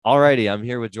Alrighty, I'm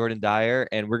here with Jordan Dyer,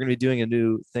 and we're going to be doing a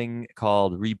new thing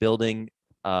called rebuilding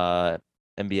uh,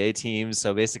 NBA teams.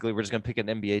 So basically, we're just going to pick an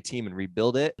NBA team and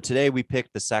rebuild it. Today, we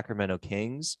picked the Sacramento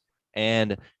Kings,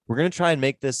 and we're going to try and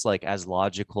make this like as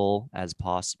logical as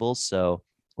possible. So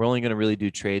we're only going to really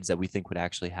do trades that we think would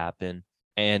actually happen.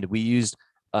 And we used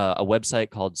a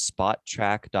website called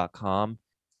spottrack.com,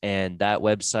 and that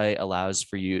website allows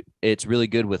for you, it's really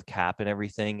good with cap and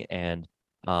everything. And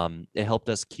it helped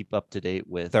us keep up to date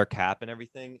with our cap and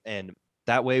everything. And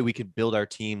that way we could build our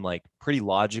team like pretty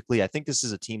logically. I think this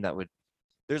is a team that would,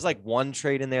 there's like one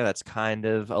trade in there that's kind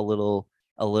of a little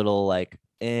like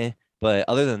but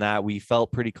other than that, we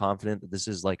felt pretty confident that this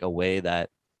is like a way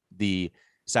that the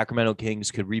Sacramento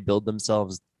Kings could rebuild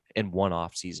themselves in one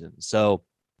off season. So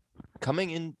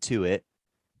coming into it,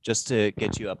 just to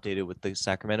get you updated with the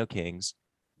Sacramento Kings,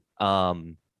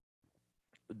 um,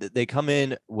 they come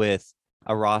in with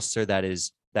a roster that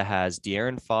has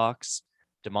De'Aaron Fox,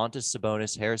 Domantas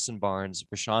Sabonis, Harrison Barnes,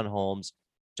 Rashawn Holmes,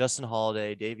 Justin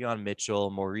Holiday, Davion Mitchell,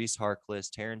 Maurice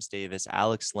Harkless, Terrence Davis,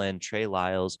 Alex Len, Trey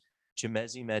Lyles,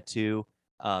 Chimezi Metu,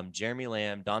 Jeremy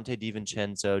Lamb, Dante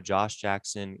DiVincenzo, Josh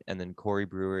Jackson, and then Corey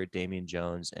Brewer, Damian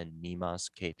Jones, and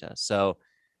Nemas Keita. So,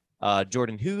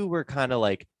 Jordan, who were kind of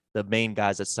like the main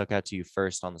guys that stuck out to you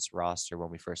first on this roster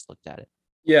when we first looked at it?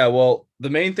 Yeah, well, the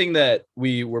main thing that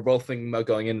we were both thinking about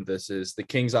going into this is the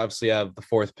Kings obviously have the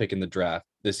fourth pick in the draft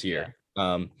this Yeah.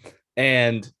 year.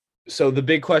 And so the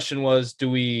big question was,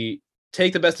 do we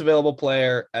take the best available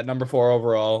player at number 4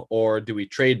 overall, or do we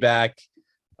trade back,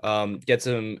 get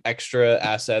some extra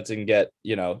assets and get,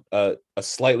 a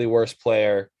slightly worse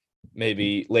player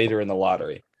maybe later in the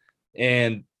lottery?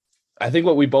 And I think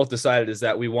what we both decided is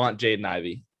that we want Jaden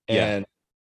Ivey. Yeah.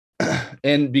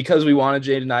 And because we wanted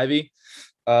Jaden Ivey,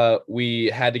 we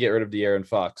had to get rid of De'Aaron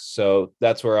Fox. So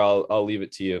that's where I'll leave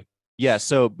it to you. Yeah.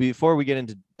 So before we get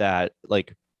into that,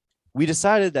 like we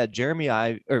decided that Jeremy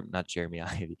Ivy, or not Jeremy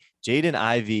Ivy, Jaden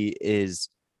Ivy is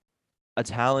a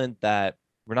talent that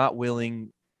we're not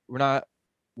willing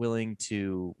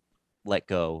to let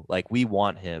go. Like we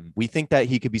want him. We think that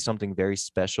he could be something very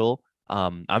special.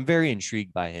 I'm very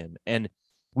intrigued by him. And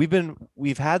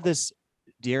we've had this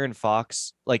De'Aaron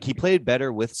Fox, like he played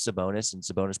better with Sabonis and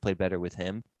Sabonis played better with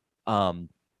him um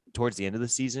towards the end of the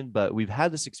season, but we've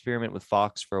had this experiment with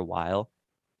Fox for a while.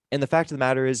 And the fact of the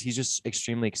matter is he's just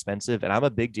extremely expensive. And I'm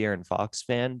a big De'Aaron Fox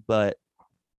fan, but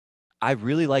I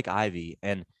really like Ivy.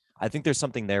 And I think there's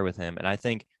something there with him. And I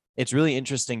think it's really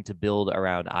interesting to build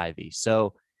around Ivy.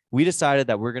 So we decided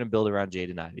that we're going to build around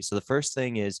Jaden Ivy. So the first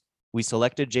thing is we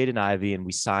selected Jaden Ivy and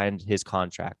we signed his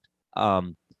contract.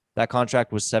 That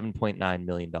contract was $7.9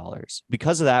 million.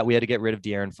 Because of that, we had to get rid of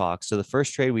De'Aaron Fox. So the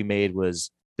first trade we made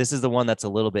was, this is the one that's a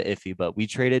little bit iffy, but we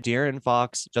traded De'Aaron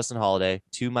Fox, Justin Holiday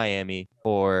to Miami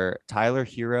for Tyler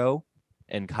Hero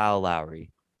and Kyle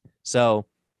Lowry. So,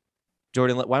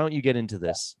 Jordan, why don't you get into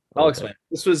this a I'll little bit? explain.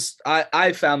 This was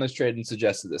I found this trade and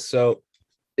suggested this. So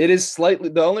it is slightly,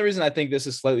 the only reason I think this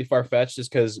is slightly far fetched is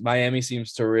because Miami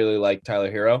seems to really like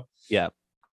Tyler Hero. Yeah.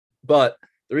 But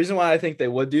the reason why I think they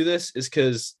would do this is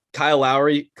because Kyle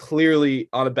Lowry clearly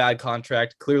on a bad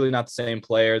contract, clearly not the same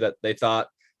player that they thought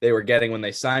they were getting when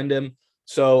they signed him.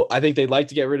 So I think they'd like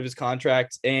to get rid of his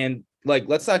contract. And like,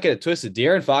 let's not get it twisted.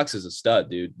 De'Aaron Fox is a stud,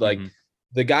 dude. Like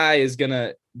the guy is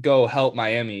gonna go help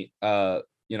Miami,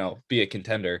 be a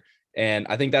contender. And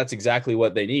I think that's exactly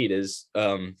what they need is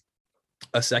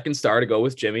a second star to go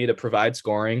with Jimmy to provide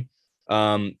scoring, be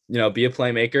a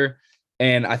playmaker.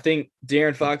 And I think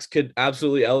De'Aaron Fox could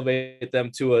absolutely elevate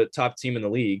them to a top team in the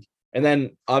league. And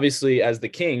then obviously as the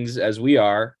Kings, as we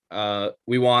are,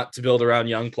 we want to build around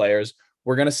young players.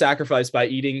 We're going to sacrifice by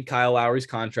eating Kyle Lowry's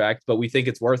contract, but we think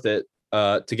it's worth it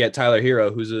to get Tyler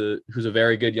Hero, who's a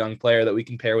very good young player that we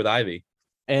can pair with Ivy.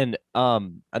 And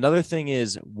another thing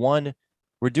is, one,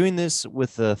 we're doing this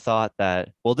with the thought that,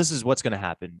 well, this is what's going to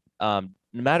happen. No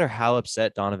matter how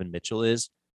upset Donovan Mitchell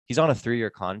is, he's on a 3-year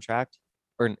contract,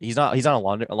 or he's not. He's on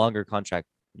a longer contract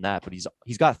than that, but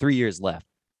he's got 3 years left.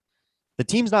 The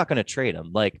team's not going to trade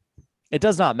him. Like it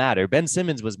does not matter. Ben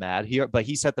Simmons was mad here, but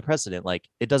he set the precedent. Like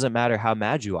it doesn't matter how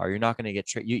mad you are. You're not going to get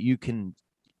traded. You can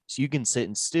sit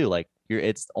and stew. Like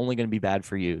it's only going to be bad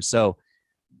for you. So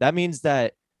that means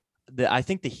that I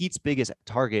think the Heat's biggest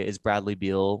target is Bradley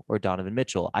Beal or Donovan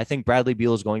Mitchell. I think Bradley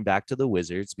Beal is going back to the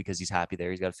Wizards because he's happy there.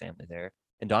 He's got a family there.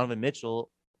 And Donovan Mitchell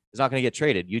is not going to get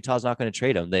traded. Utah's not going to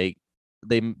trade him.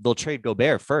 They'll trade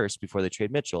Gobert first before they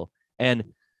trade Mitchell.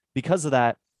 And because of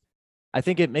that, I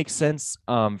think it makes sense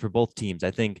for both teams.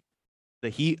 I think the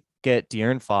Heat get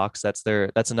De'Aaron Fox. That's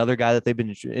another guy that they've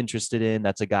been interested in.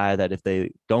 That's a guy that if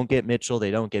they don't get Mitchell,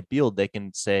 they don't get Beal, they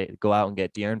can say go out and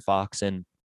get De'Aaron Fox. And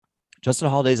Justin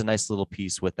Holiday is a nice little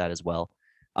piece with that as well.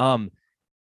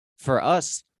 For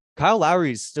us, Kyle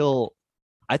Lowry is still,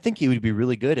 I think he would be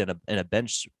really good in a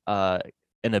bench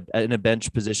in a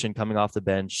bench position coming off the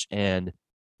bench, and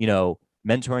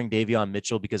mentoring Davion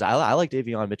Mitchell, because I like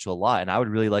Davion Mitchell a lot, and I would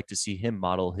really like to see him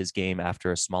model his game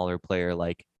after a smaller player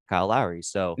like Kyle Lowry.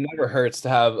 So It never hurts to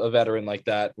have a veteran like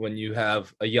that when you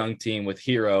have a young team with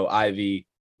Hero, Ivy,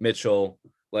 Mitchell.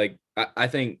 Like I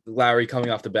think Lowry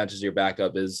coming off the bench as your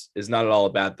backup is not at all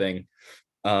a bad thing.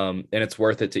 And it's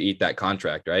worth it to eat that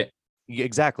contract, right?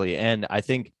 exactly, and I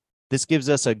think this gives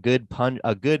us a good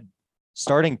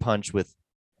starting punch with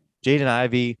Jaden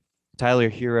Ivey, Tyler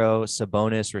Hero,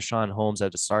 Sabonis, Rashawn Holmes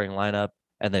at the starting lineup,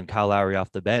 and then Kyle Lowry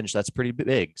off the bench. That's pretty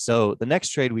big. So the next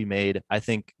trade we made, I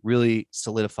think, really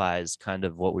solidifies kind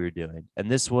of what we were doing. And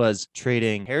this was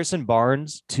trading Harrison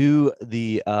Barnes to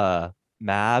the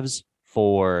Mavs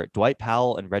for Dwight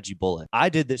Powell and Reggie Bullock. I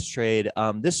did this trade.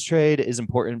 This trade is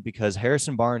important because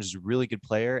Harrison Barnes is a really good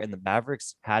player, and the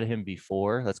Mavericks had him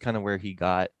before. That's kind of where he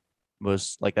got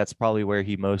that's probably where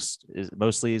he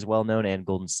mostly is well known, and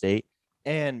Golden State.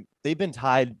 And they've been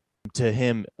tied to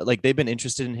him, like they've been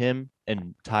interested in him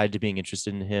and tied to being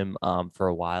interested in him for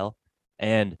a while.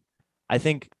 And I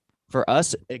think for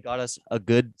us, it got us a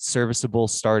good serviceable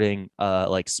starting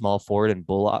like small forward and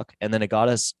Bullock, and then it got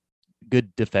us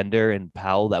good defender and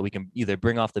Powell that we can either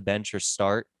bring off the bench or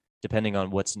start depending on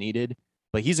what's needed.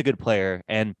 But he's a good player,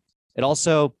 and it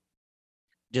also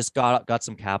just got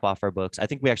some cap off our books. I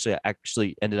think we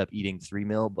actually ended up eating $3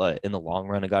 million, but in the long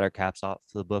run, it got our caps off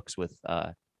the books with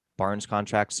Barnes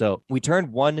contract. So we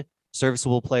turned one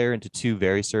serviceable player into two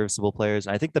very serviceable players.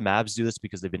 And I think the Mavs do this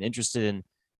because they've been interested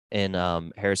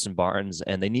in Harrison Barnes,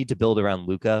 and they need to build around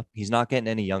Luka. He's not getting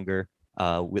any younger.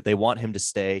 They want him to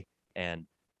stay, and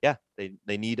yeah,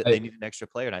 they need an extra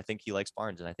player, and I think he likes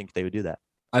Barnes, and I think they would do that.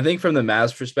 I think from the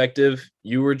Mavs perspective,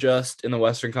 you were just in the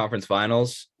Western Conference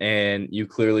Finals, and you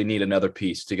clearly need another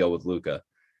piece to go with Luka,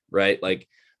 right? Like,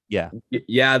 yeah,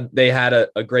 they had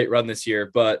a great run this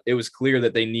year, but it was clear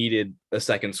that they needed a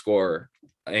second scorer,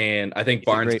 and I think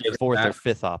Barnes gives fourth or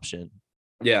fifth option.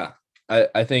 Yeah,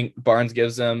 I think Barnes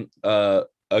gives them a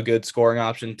good scoring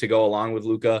option to go along with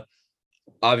Luka.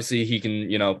 Obviously, he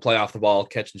can play off the ball,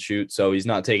 catch and shoot, so he's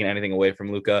not taking anything away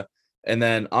from Luka. And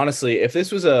then, honestly, if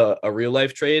this was a real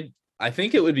life trade, I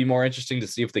think it would be more interesting to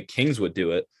see if the Kings would do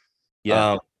it.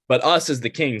 Yeah. But us as the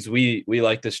Kings, we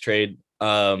like this trade.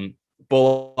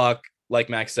 Bullock, like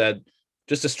Max said,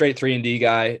 just a straight 3-and-D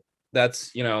guy.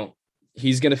 That's,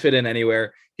 he's going to fit in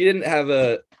anywhere. He didn't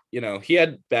have he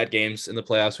had bad games in the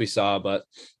playoffs we saw, but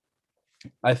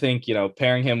I think,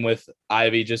 pairing him with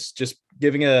Ivy, just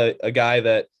giving a guy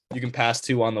that you can pass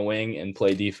to on the wing and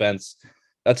play defense.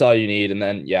 That's all you need. And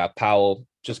then, Powell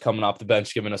just coming off the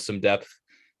bench, giving us some depth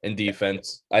in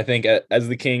defense. I think as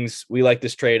the Kings, we like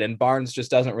this trade, and Barnes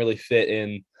just doesn't really fit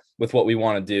in with what we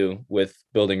want to do with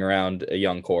building around a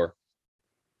young core.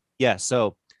 Yeah.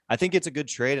 So I think it's a good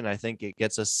trade, and I think it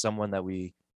gets us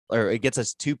it gets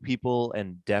us two people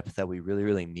and depth that we really,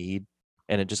 really need.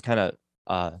 And it just kind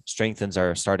of strengthens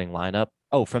our starting lineup.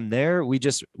 Oh, from there, we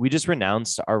just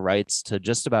renounced our rights to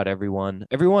just about everyone.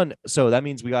 So that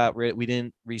means we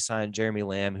didn't re-sign Jeremy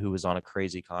Lamb, who was on a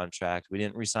crazy contract. We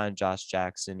didn't re-sign Josh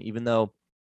Jackson, even though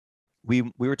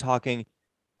we were talking.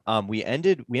 We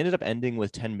ended up ending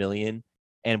with 10 million,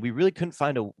 and we really couldn't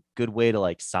find a good way to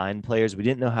like sign players. We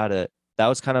didn't know how to. That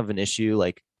was kind of an issue,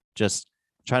 like just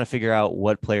trying to figure out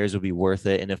what players would be worth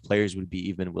it and if players would be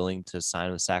even willing to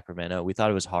sign with Sacramento. We thought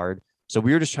it was hard. So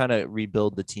we were just trying to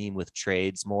rebuild the team with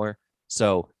trades more.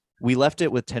 So we left it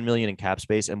with 10 million in cap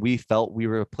space, and we felt we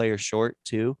were a player short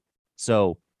too.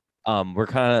 So we're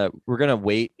going to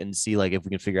wait and see like if we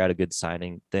can figure out a good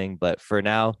signing thing. But for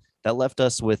now, that left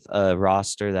us with a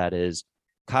roster that is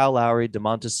Kyle Lowry,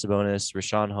 Domantas Sabonis,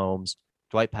 Rashawn Holmes,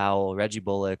 Dwight Powell, Reggie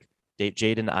Bullock,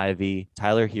 Jaden Ivey,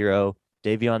 Tyler Hero,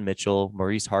 Davion Mitchell,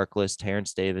 Maurice Harkless,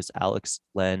 Terrence Davis, Alex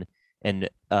Len, and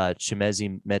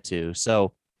Chimezi Metu.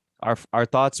 So our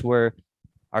thoughts were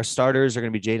our starters are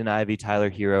going to be Jaden Ivey,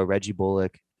 Tyler Hero, Reggie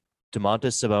Bullock,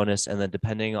 Domantas Sabonis, and then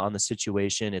depending on the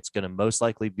situation, it's going to most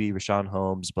likely be Rashawn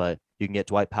Holmes, but you can get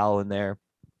Dwight Powell in there.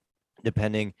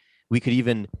 We could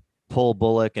even pull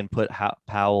Bullock and put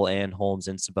Powell and Holmes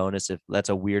and Sabonis if that's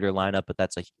a weirder lineup, but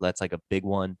that's like a big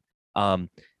one. And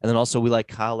then also we like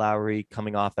Kyle Lowry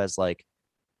coming off as like,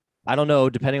 I don't know,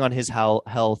 depending on his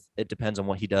health, it depends on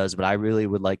what he does, but I really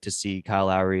would like to see Kyle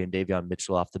Lowry and Davion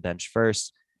Mitchell off the bench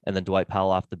first, and then Dwight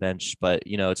Powell off the bench. But,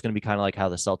 it's going to be kind of like how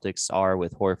the Celtics are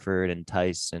with Horford and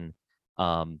Tice and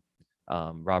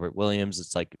Robert Williams.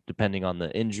 It's like, depending on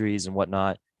the injuries and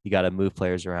whatnot, you got to move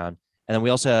players around. And then we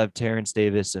also have Terrence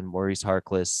Davis and Maurice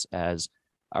Harkless as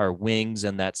our wings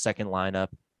in that second lineup.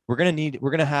 We're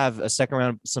gonna have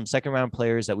some second round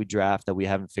players that we draft that we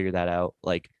haven't figured that out.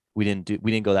 Like we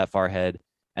didn't go that far ahead.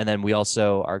 And then we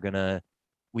also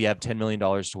we have $10 million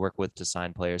to work with to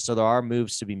sign players. So there are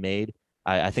moves to be made.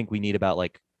 I think we need about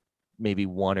like maybe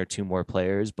one or two more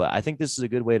players, but I think this is a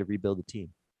good way to rebuild the team.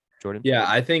 Jordan? Yeah,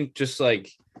 I think just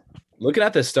like looking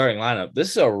at this starting lineup, this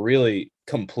is a really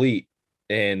complete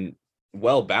and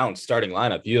well balanced starting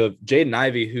lineup. You have Jaden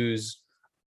Ivey, who's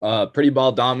pretty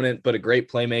ball dominant, but a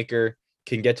great playmaker,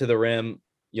 can get to the rim.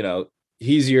 You know,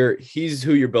 he's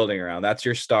who you're building around. That's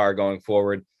your star going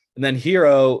forward. And then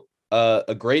Hero,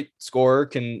 a great scorer,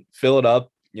 can fill it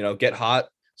up, you know, get hot,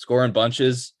 score in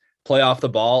bunches, play off the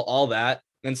ball, all that.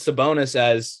 And Sabonis,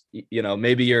 as you know,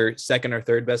 maybe your second or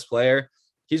third best player,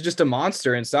 he's just a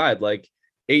monster inside, like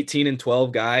 18 and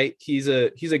 12 guy. He's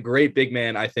a great big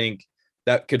man, I think,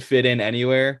 that could fit in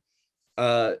anywhere.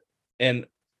 And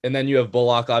then you have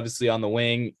Bullock obviously on the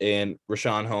wing, and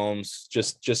Rashawn Holmes,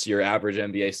 just your average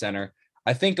NBA center.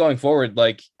 I think going forward,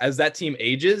 like as that team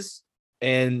ages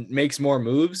and makes more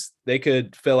moves, they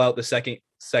could fill out the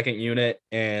second unit,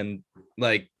 and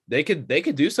like they could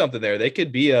do something there. They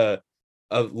could be a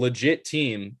legit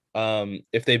team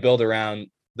if they build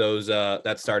around those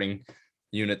that starting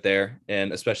unit there,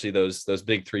 and especially those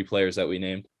big three players that we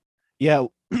named. Yeah.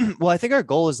 Well, I think our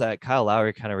goal is that Kyle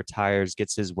Lowry kind of retires,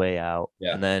 gets his way out.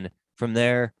 Yeah. And then from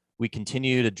there, we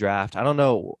continue to draft. I don't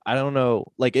know.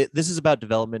 This is about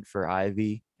development for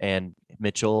Ivy and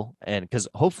Mitchell. And because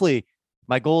hopefully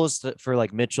my goal is for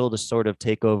like Mitchell to sort of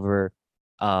take over,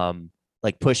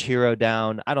 like push Hero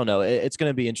down. I don't know. It's going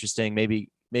to be interesting. Maybe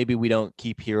we don't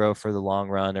keep Hero for the long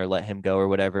run or let him go or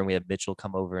whatever. And we have Mitchell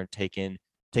come over and take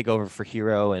over for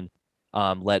Hero, and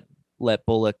let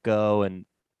Bullock go and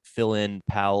fill in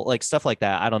Powell, like stuff like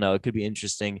that. I don't know. It could be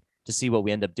interesting to see what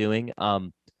we end up doing.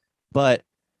 But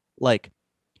like,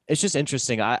 it's just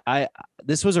interesting.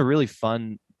 This was a really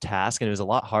fun task, and it was a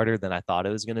lot harder than I thought it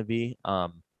was going to be.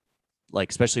 Like,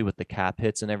 especially with the cap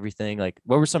hits and everything. Like,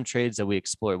 what were some trades that we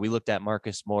explored? We looked at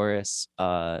Marcus Morris,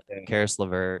 Karis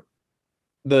LeVert.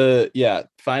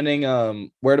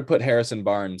 Finding where to put Harrison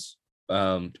Barnes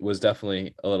was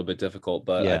definitely a little bit difficult,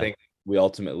 but I think we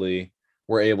ultimately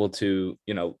were able to,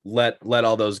 you know, let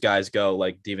all those guys go,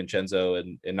 like DiVincenzo,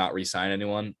 and not re-sign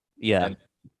anyone. Yeah.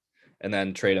 And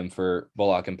then trade him for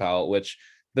Bullock and Powell, which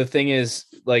the thing is,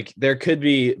 like, there could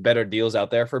be better deals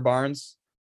out there for Barnes,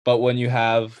 but when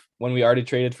we already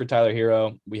traded for Tyler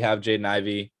Hero, we have Jaden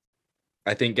Ivey,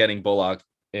 I think getting Bullock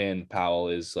and Powell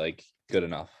is like good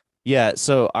enough. Yeah,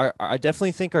 so I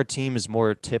definitely think our team is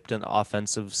more tipped in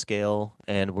offensive scale,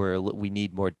 and we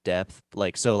need more depth.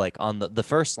 Like on the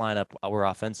first lineup, we're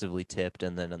offensively tipped,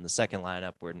 and then on the second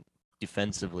lineup, we're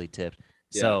defensively tipped.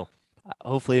 Yeah. So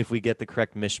hopefully, if we get the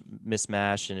correct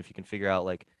mismatch, and if you can figure out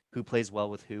like who plays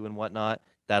well with who and whatnot,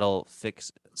 that'll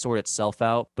sort itself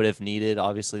out. But if needed,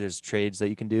 obviously there's trades that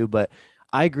you can do. But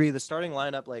I agree, the starting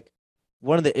lineup, like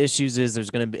one of the issues is it's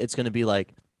gonna be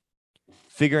like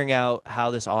figuring out how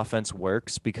this offense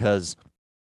works, because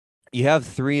you have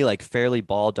three like fairly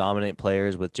ball dominant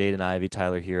players with Jaden Ivey,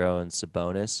 Tyler Hero, and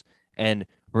Sabonis, and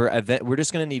we're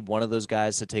just gonna need one of those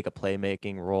guys to take a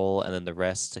playmaking role, and then the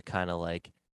rest to kind of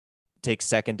like take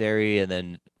secondary and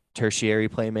then tertiary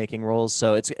playmaking roles.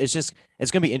 So it's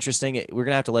gonna be interesting. We're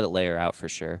gonna have to let it layer out for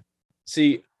sure.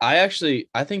 See, I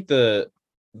think the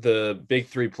big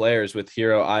three players with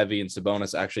Hero, Ivy, and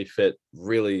Sabonis actually fit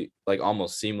really like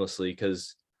almost seamlessly,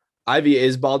 because Ivy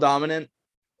is ball dominant.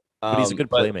 But he's a good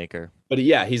playmaker. But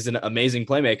yeah, he's an amazing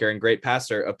playmaker and great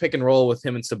passer. A pick and roll with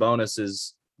him and Sabonis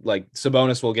is like,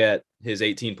 Sabonis will get his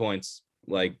 18 points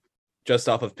like just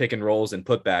off of pick and rolls and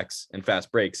putbacks and fast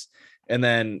breaks. And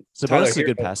then Sabonis is a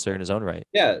good passer in his own right.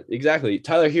 Yeah, exactly.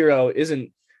 Tyler Hero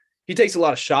he takes a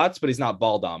lot of shots, but he's not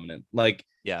ball dominant. Like,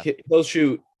 yeah, he'll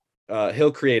shoot.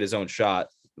 He'll create his own shot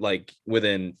like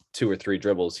within 2 or 3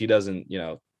 dribbles. He doesn't, you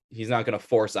know, he's not going to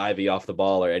force Ivy off the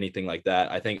ball or anything like that.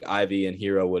 I think Ivy and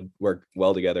Hero would work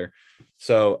well together.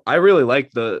 So I really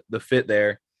like the fit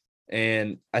there.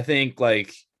 And I think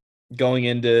like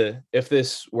if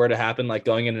this were to happen, like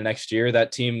going into next year,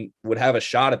 that team would have a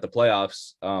shot at the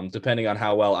playoffs, depending on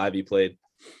how well Ivy played.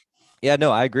 Yeah,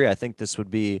 no, I agree. I think this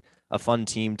would be a fun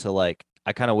team to like.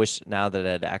 I kind of wish now that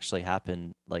it actually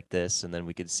happened like this, and then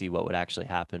we could see what would actually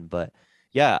happen. But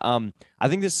yeah, I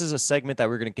think this is a segment that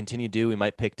we're going to continue to do. We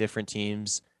might pick different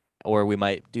teams, or we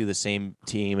might do the same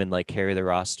team and like carry the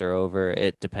roster over.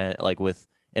 It depends, like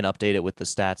and update it with the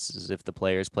stats as if the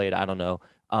players played. I don't know.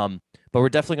 But we're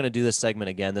definitely going to do this segment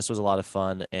again. This was a lot of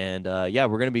fun. And yeah,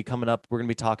 we're going to be coming up. We're going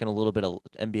to be talking a little bit of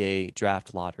NBA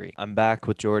draft lottery. I'm back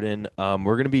with Jordan. We're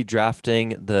going to be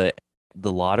drafting the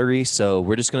lottery. So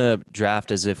we're just going to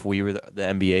draft as if we were the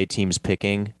NBA teams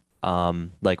picking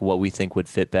like what we think would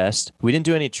fit best. We didn't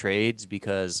do any trades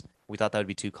because we thought that would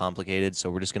be too complicated. So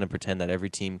we're just going to pretend that every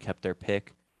team kept their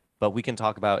pick. But we can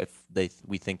talk about if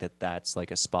we think that that's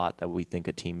like a spot that we think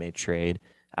a team may trade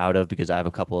out of, because I have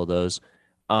a couple of those.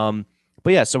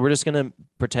 But yeah, so we're just gonna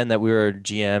pretend that we were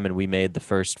GM and we made the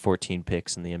first 14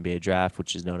 picks in the NBA draft,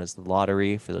 which is known as the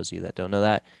lottery, for those of you that don't know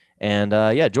that. And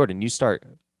yeah, Jordan, you start.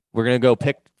 We're gonna go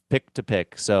pick to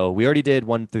pick. So we already did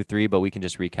 1 through 3, but we can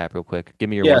just recap real quick. Give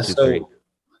me your 1 through 3.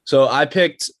 So I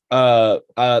picked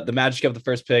the Magic of the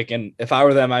first pick, and if I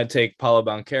were them, I'd take Paulo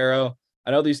Banchero.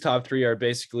 I know these top 3 are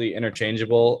basically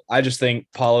interchangeable. I just think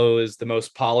Paulo is the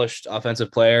most polished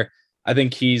offensive player. I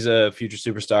think he's a future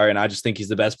superstar, and I just think he's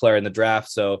the best player in the draft.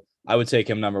 So I would take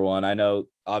him number 1. I know,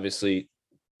 obviously,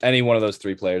 any one of those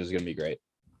 3 players is going to be great.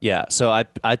 Yeah, so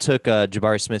I took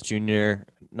Jabari Smith Jr.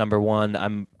 number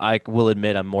 1. I will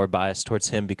admit I'm more biased towards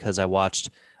him because I watched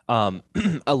a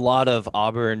lot of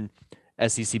Auburn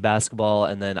SEC basketball,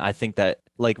 and then I think that,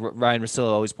 like Ryan Russillo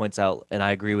always points out, and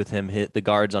I agree with him, the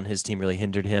guards on his team really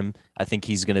hindered him. I think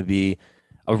he's going to be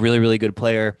a really, really good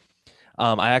player.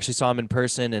 I actually saw him in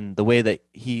person, and the way that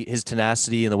his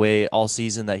tenacity and the way all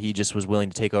season that he just was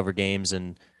willing to take over games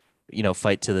and,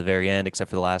 fight to the very end, except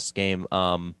for the last game.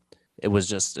 It was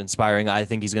just inspiring. I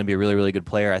think he's going to be a really, really good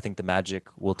player. I think the Magic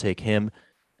will take him.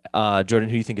 Jordan,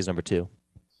 who do you think is number 2?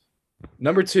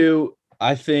 Number 2,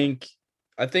 I think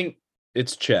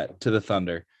it's Chet to the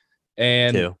Thunder.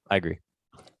 And 2, I agree.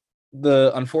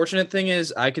 The unfortunate thing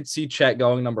is I could see Chet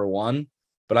going number 1.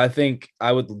 But I think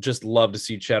I would just love to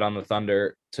see Chet on the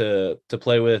Thunder to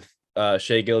play with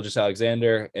Shai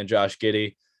Gilgeous-Alexander and Josh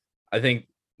Giddey. I think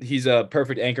he's a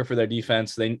perfect anchor for their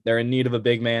defense. They're in need of a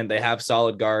big man. They have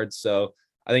solid guards. So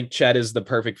I think Chet is the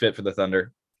perfect fit for the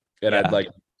Thunder. And I'd like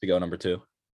to go number 2.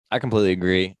 I completely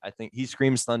agree. I think he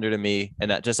screams Thunder to me.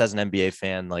 And just as an NBA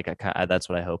fan, like that's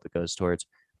what I hope it goes towards.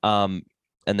 And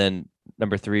then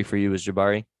number 3 for you is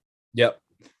Jabari? Yep.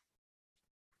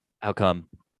 How come?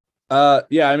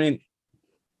 Yeah, I mean,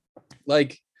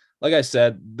 like I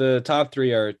said, the top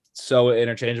 3 are so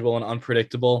interchangeable and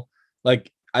unpredictable. Like,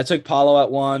 I took Paulo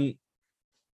at 1,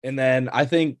 and then I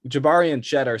think Jabari and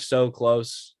Chet are so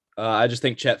close. I just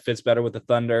think Chet fits better with the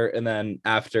Thunder, and then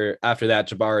after that,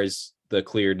 Jabari's the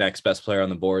clear next best player on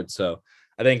the board. So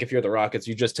I think if you're the Rockets,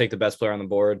 you just take the best player on the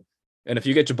board. And if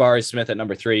you get Jabari Smith at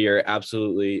number 3, you're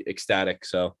absolutely ecstatic.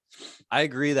 So I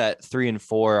agree that 3 and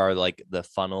 4 are like the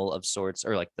funnel of sorts,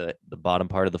 or like the bottom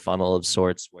part of the funnel of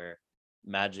sorts, where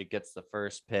Magic gets the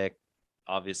first pick.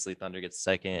 Obviously, Thunder gets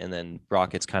second, and then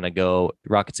Rockets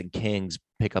and Kings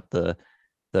pick up the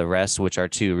rest, which are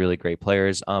 2 really great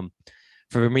players.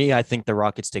 For me, I think the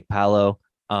Rockets take Paolo.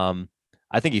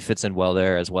 I think he fits in well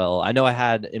there as well. I know I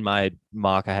had in my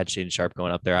mock, I had Shaden Sharp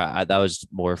going up there. That was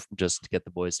more just to get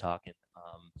the boys talking.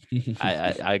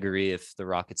 I agree if the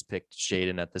Rockets picked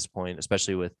Shaden at this point,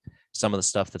 especially with some of the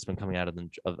stuff that's been coming out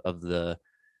of the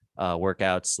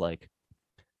workouts. Like,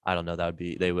 I don't know, that would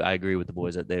be I agree with the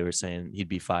boys that they were saying he'd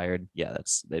be fired. Yeah,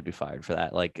 they'd be fired for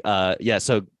that. Like, yeah.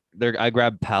 So I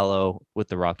grabbed Paolo with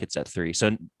the Rockets at 3.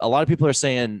 So a lot of people are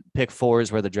saying pick 4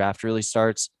 is where the draft really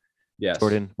starts. Yes.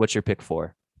 Jordan, what's your pick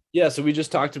 4? Yeah, so we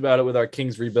just talked about it with our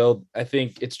Kings rebuild. I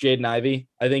think it's Jaden Ivey.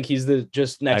 I think he's the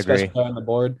just next best player on the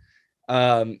board.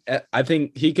 I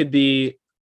think he could be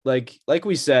like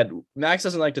we said, Max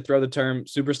doesn't like to throw the term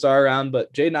superstar around,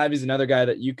 but Jaden Ivey's another guy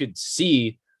that you could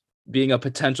see being a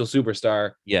potential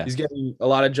superstar. Yeah. He's getting a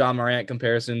lot of John Morant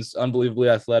comparisons, unbelievably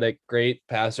athletic, great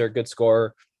passer, good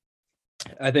scorer.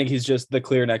 I think he's just the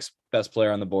clear next best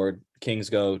player on the board. Kings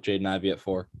go Jaden Ivey at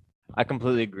 4. I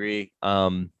completely agree.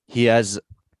 He has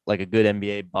like a good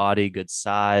NBA body, good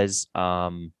size,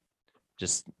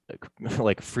 just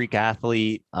like a freak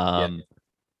athlete.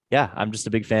 Yeah, I'm just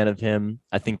a big fan of him.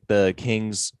 I think the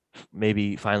Kings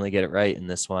maybe finally get it right in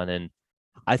this one. And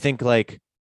I think like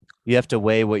you have to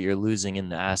weigh what you're losing in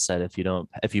the asset if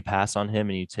you pass on him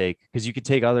and you take, because you could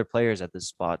take other players at this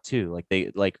spot too.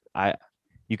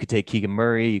 You could take Keegan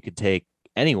Murray, you could take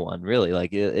anyone really.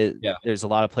 Like there's a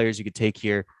lot of players you could take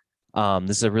here.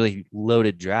 This is a really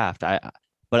loaded draft.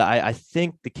 But I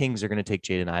think the Kings are going to take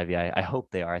Jaden Ivey. I hope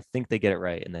they are. I think they get it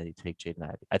right, and then they take Jaden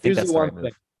Ivey. I think that's the right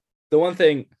move. The one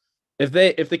thing, if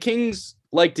the Kings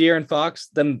like De'Aaron Fox,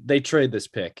 then they trade this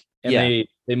pick and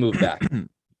they move back.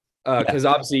 Because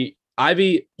obviously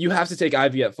Ivey, you have to take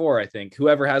Ivey at 4. I think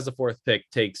whoever has the 4th pick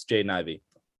takes Jaden Ivey.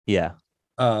 Yeah.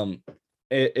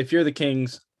 if you're the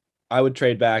Kings, I would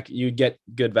trade back. You'd get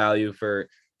good value for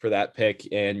that pick,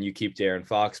 and you keep De'Aaron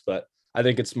Fox. But I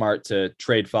think it's smart to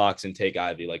trade Fox and take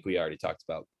Ivy, like we already talked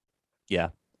about. Yeah.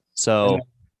 And So then,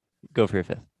 go for your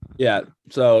fifth. yeah.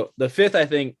 So the fifth, I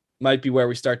think, might be where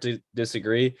we start to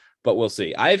disagree, but we'll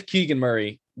see. I have Keegan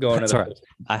Murray going to That's the all right.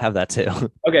 I have that too.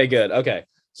 Okay, good. Okay.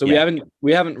 So Yeah.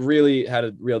 we haven't really had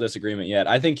a real disagreement yet.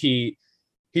 I think he's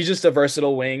just a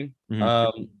versatile wing.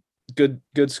 Mhm.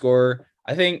 Good scorer.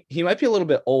 I think he might be a little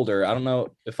bit older. I don't know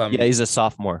if Yeah, I'm he's a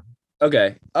sophomore.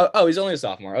 okay. Oh, he's only a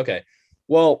sophomore. Okay.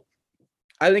 Well,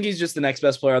 I think he's just the next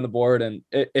best player on the board. And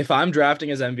if I'm drafting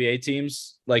as NBA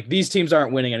teams, like these teams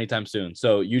aren't winning anytime soon.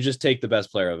 So you just take the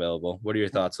best player available. What are your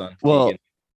thoughts on Well,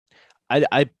 Keegan?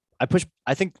 I push.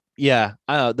 I think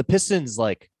the Pistons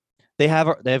like they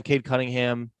have Cade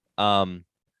Cunningham. I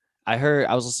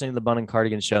was listening to the Bun and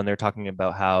Cardigan show and they're talking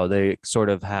about how they sort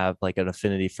of have like an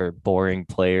affinity for boring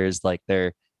players. Like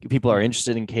people are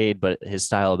interested in Cade, but his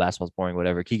style of basketball is boring.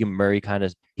 Whatever. Keegan Murray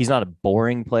he's not a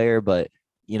boring player, but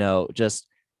just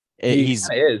He he's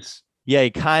kinda is. yeah,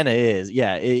 he kind of is.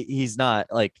 Yeah, he's not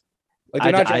like Like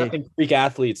they're I not I drafting freak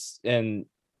athletes and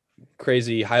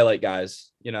crazy highlight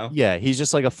guys, you know? Yeah, he's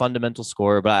just like a fundamental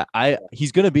scorer, but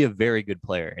he's going to be a very good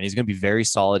player and he's going to be very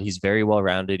solid. He's very well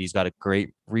rounded. He's got a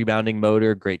great rebounding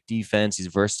motor, great defense. He's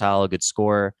versatile, a good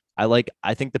scorer.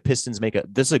 I think the Pistons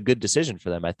this is a good decision for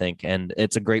them, I think. And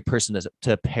it's a great person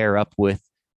to pair up with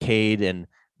Cade, and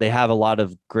they have a lot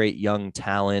of great young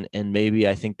talent. And maybe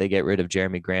I think they get rid of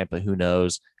Jeremy Grant, but who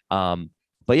knows? But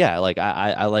yeah, like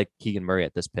I like Keegan Murray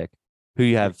at this pick. Who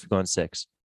you have going six?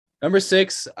 Number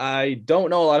 6, I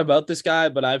don't know a lot about this guy,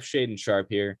 but I have Shaden Sharp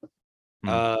here. Hmm.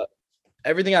 Uh,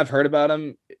 Everything I've heard about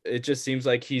him, it just seems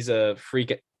like he's a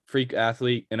freak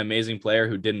athlete, an amazing player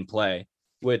who didn't play,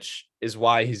 which is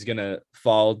why he's gonna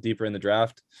fall deeper in the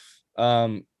draft.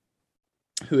 Um,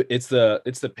 who it's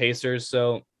the Pacers.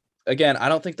 So again, I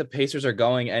don't think the Pacers are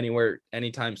going anywhere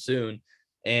anytime soon,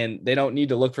 and they don't need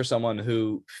to look for someone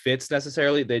who fits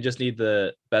necessarily. They just need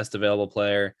the best available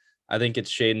player. I think it's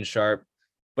Shaden Sharp.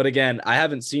 But again, I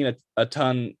haven't seen a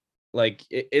ton. Like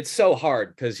it's so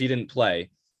hard because he didn't play,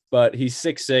 but he's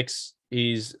 6'6".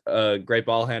 He's a great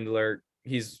ball handler.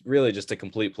 He's really just a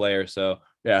complete player. So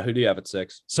yeah, who do you have at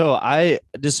 6? So I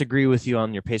disagree with you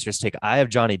on your Pacers take. I have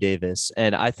Johnny Davis,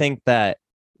 and I think that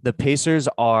the Pacers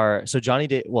are so Johnny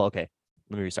Davis. Well, okay,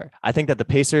 let me restart. I think that the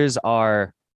Pacers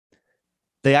are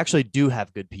they actually do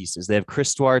have good pieces. They have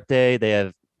Chris Duarte, they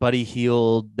have Buddy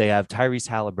Hield, they have Tyrese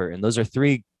Halliburton. Those are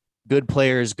three good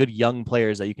players, good young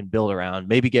players that you can build around.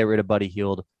 Maybe get rid of Buddy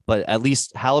Hield, but at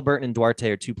least Halliburton and Duarte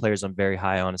are two players I'm very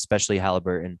high on, especially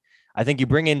Halliburton. I think you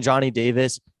bring in Johnny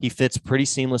Davis. He fits pretty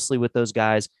seamlessly with those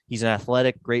guys. He's an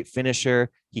athletic, great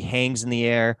finisher. He hangs in the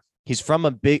air. He's from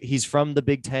the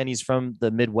Big Ten. He's from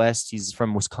the Midwest. He's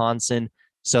from Wisconsin.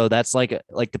 So that's like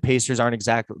the Pacers aren't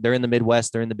exactly, they're in the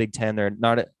Midwest. They're in the Big Ten. They're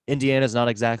not, Indiana's not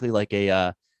exactly like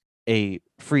a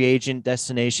free agent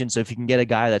destination. So if you can get a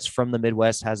guy that's from the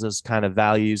Midwest, has those kind of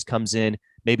values, comes in,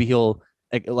 maybe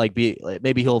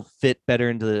maybe he'll fit better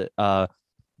into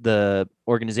the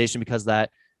organization because of that.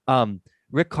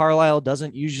 Rick Carlisle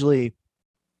doesn't usually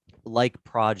like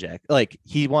project. Like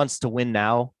he wants to win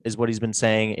now is what he's been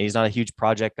saying. He's not a huge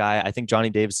project guy. I think Johnny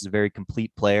Davis is a very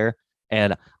complete player.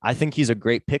 And I think he's a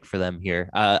great pick for them here.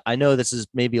 I know this is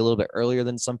maybe a little bit earlier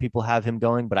than some people have him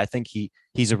going, but I think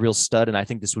he's a real stud. And I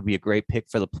think this would be a great pick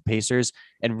for the Pacers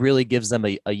and really gives them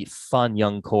a fun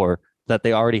young core that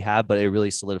they already have, but it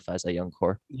really solidifies that young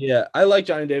core. Yeah, I like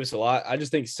Johnny Davis a lot. I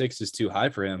just think 6 is too high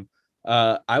for him.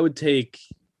 I would take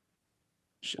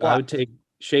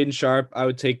Shaden Sharp. I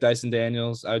would take Dyson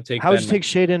Daniels. I would take How would you take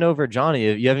Shaden over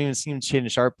Johnny? You haven't even seen Shaden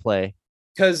Sharp play.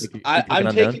 because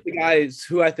I'm taking the guys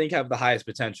who I think have the highest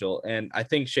potential, and I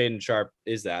think Shaden Sharp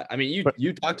is that. I mean,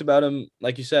 you talked about him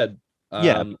like you said.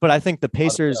 Yeah, but I think the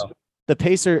Pacers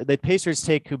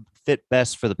take who fit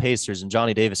best for the Pacers, and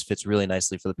Johnny Davis fits really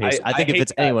nicely for the Pacers. I think if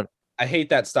it's anyone, I hate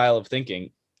that style of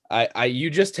thinking. You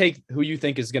just take who you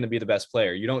think is going to be the best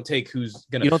player. You don't take who's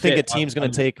going to. You don't think a team's going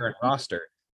to take current roster.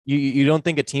 You don't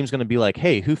think a team's going to be like,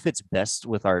 hey, who fits best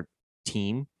with our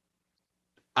team?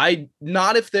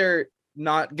 Not if they're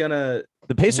not gonna.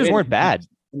 The Pacers weren't bad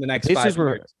in the next 5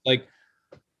 years.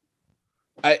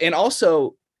 And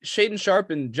also Shaden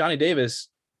Sharp and Johnny Davis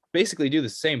basically do the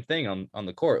same thing on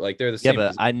the court. Like they're the same. Yeah,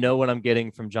 but I know what I'm getting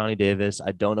from Johnny Davis.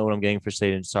 I don't know what I'm getting for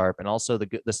Shaden Sharp, and also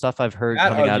the stuff I've heard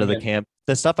coming out of the camp,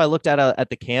 the stuff I looked at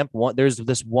the camp. There's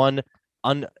this one.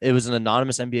 It was an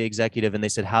anonymous NBA executive, and they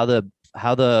said how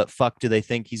the fuck do they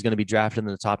think he's going to be drafted in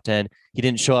the top 10? He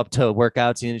didn't show up to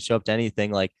workouts. He didn't show up to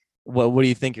anything. Like What do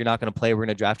you think? You're not going to play? We're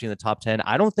going to draft you in the top 10.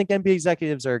 I don't think NBA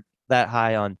executives are that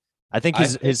high on. I think I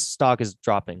think his stock is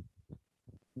dropping.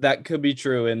 that could be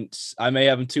true, and I may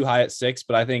have him too high at 6,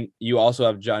 but I think you also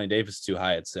have Johnny Davis too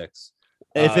high at 6.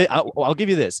 I'll give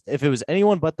you this. If it was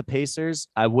anyone but the Pacers,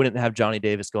 I wouldn't have Johnny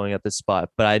Davis going at this spot.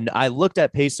 But I looked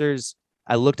at Pacers.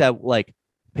 I looked at like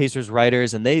Pacers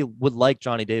writers, and they would like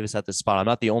Johnny Davis at this spot. I'm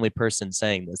not the only person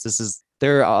saying this.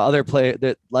 There are other players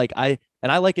that like I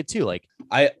like it too. Like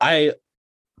I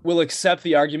will accept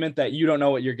the argument that you don't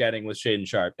know what you're getting with Shaedon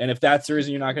Sharpe, and if that's the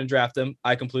reason you're not going to draft him,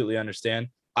 I completely understand.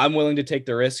 I'm willing to take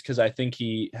the risk because I think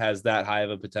he has that high of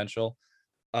a potential.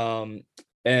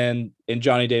 And in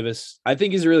Johnny Davis, I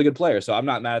think he's a really good player, so I'm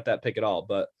not mad at that pick at all.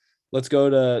 But let's go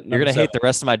to you're gonna 7. hate the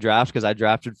rest of my draft because I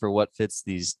drafted for what fits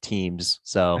these teams.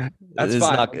 So That's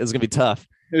fine. It's gonna be tough.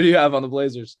 Who do you have on the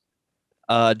Blazers?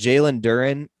 Jalen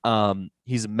Duren.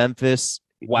 He's Memphis.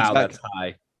 Wow, that's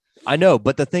high. I know,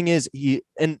 but the thing is,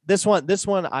 this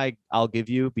one I'll give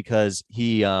you because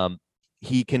he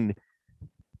can.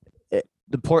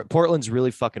 Portland's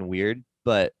really fucking weird,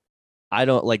 but I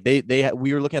don't like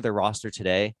we were looking at their roster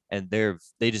today and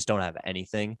they just don't have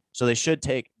anything. So they should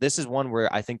take, this is one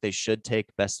where I think they should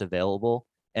take best available.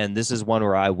 And this is one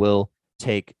where I will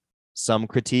take some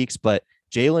critiques, but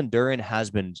Jalen Duren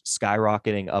has been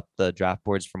skyrocketing up the draft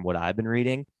boards from what I've been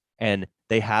reading, and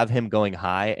they have him going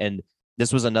high. And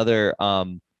this was another,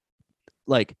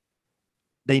 like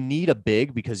they need a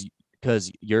big because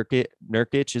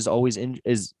Nurkic is always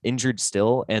is injured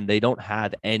still, and they don't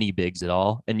have any bigs at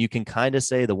all. And you can kind of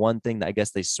say the one thing that I guess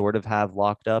they sort of have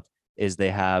locked up is they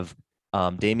have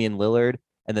Damian Lillard,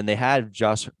 and then they had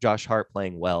Josh Hart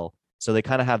playing well. So they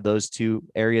kind of have those two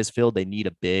areas filled. They need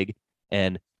a big,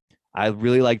 and I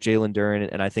really like Jalen Duren,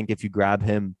 and I think if you grab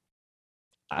him,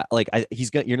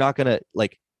 you're not gonna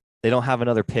like. They don't have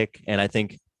another pick, and I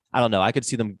think I don't know. I could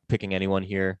see them picking anyone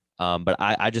here, but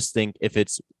I just think if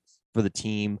it's for the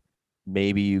team,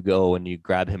 maybe you go and you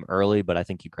grab him early, but I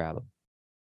think you grab him.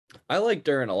 I like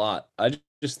Duren a lot. I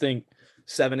just think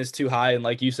 7 is too high. And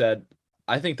like you said,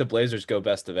 I think the Blazers go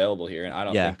best available here. And I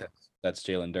don't think that's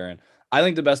Jalen Duren. I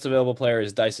think the best available player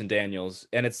is Dyson Daniels.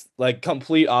 And it's like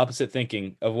complete opposite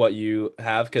thinking of what you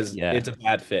have because it's a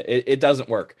bad fit. It doesn't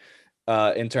work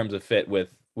in terms of fit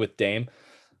with Dame.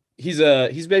 He's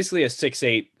basically a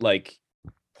 6'8" like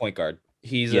point guard.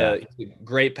 He's a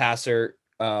great passer.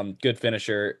 Good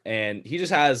finisher, and he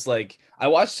just has like I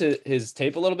watched his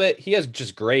tape a little bit. He has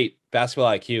just great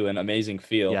basketball IQ and amazing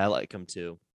feel. Yeah, I like him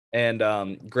too, and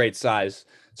great size.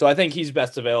 So I think he's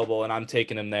best available, and I'm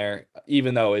taking him there,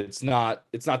 even though it's not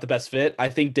the best fit. I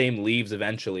think Dame leaves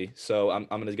eventually, so I'm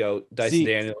gonna go Dyson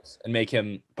Daniels and make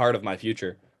him part of my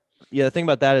future. Yeah, the thing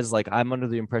about that is like I'm under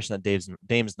the impression that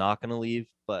Dame's not gonna leave,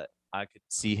 but I could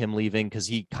see him leaving because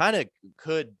he kind of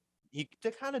could. He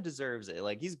kind of deserves it.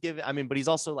 Like but he's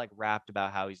also like rapped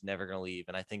about how he's never going to leave.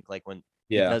 And I think like when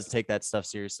he does take that stuff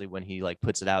seriously, when he like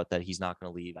puts it out that he's not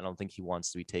going to leave, I don't think he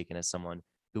wants to be taken as someone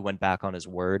who went back on his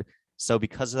word. So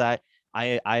because of that,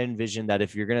 I envision that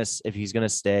if he's going to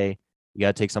stay, you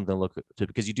got to take something to look to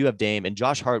because you do have Dame and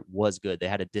Josh Hart was good. They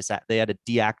had to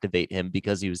deactivate him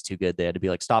because he was too good. They had to be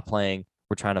like, stop playing.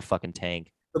 We're trying to fucking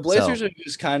tank. The Blazers are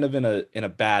just kind of in a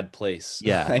bad place.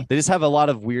 Yeah, they just have a lot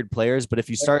of weird players. But if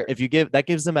you give that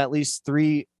gives them at least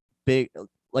three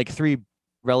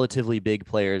relatively big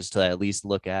players to at least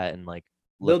look at and like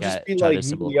look they'll at. Just be like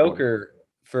mediocre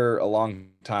for a long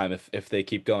time if they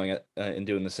keep going and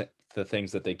doing the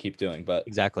things that they keep doing. But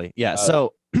exactly, yeah.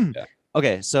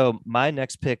 Okay, so my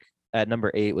next pick at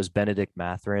number 8 was Benedict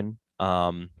Mathurin,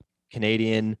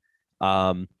 Canadian.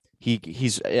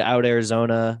 He's out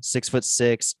Arizona,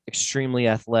 6'6", extremely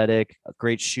athletic,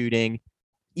 great shooting,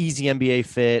 easy NBA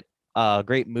fit,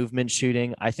 great movement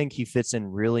shooting. I think he fits in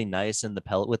really nice in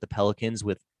with the Pelicans.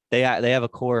 They have a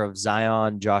core of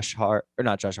Zion,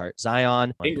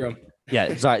 Zion Ingram.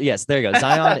 Yeah, sorry, yes, there you go,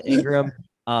 Zion, Ingram.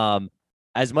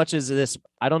 As much as this,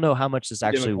 I don't know how much this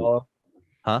actually.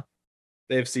 Huh?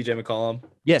 They have CJ McCollum.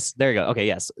 Yes, there you go. Okay,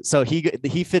 yes. So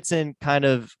he fits in kind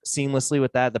of seamlessly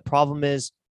with that. The problem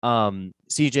is.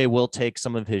 CJ will take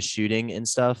some of his shooting and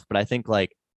stuff, but I think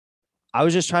like I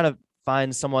was just trying to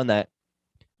find someone that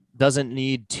doesn't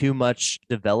need too much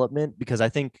development because I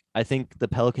think the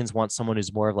Pelicans want someone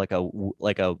who's more of like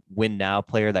a win now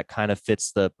player that kind of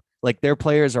fits their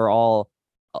players are all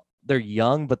they're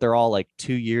young, but they're all like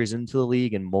 2 years into the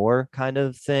league and more kind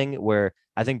of thing where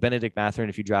I think Benedict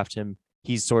Mathurin, if you draft him,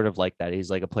 he's sort of like that.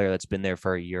 He's like a player that's been there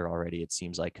for a year already. It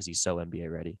seems like, cause he's so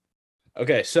NBA ready.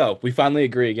 Okay, so we finally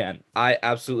agree again. I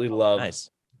absolutely love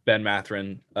Ben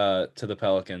Matherin to the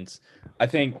Pelicans. I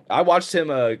think I watched him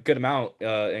a good amount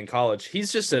in college.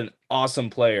 He's just an awesome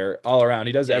player all around.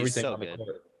 He does Yeah, he's everything so on the good.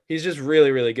 court. He's just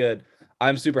really, really good.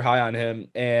 I'm super high on him,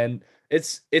 and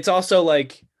it's also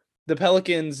like the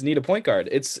Pelicans need a point guard.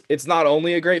 It's not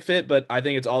only a great fit, but I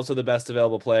think it's also the best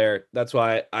available player. That's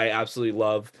why I absolutely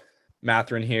love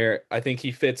Matherin here. I think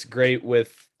he fits great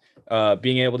with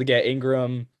being able to get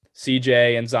Ingram,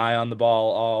 CJ, and Zion the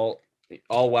ball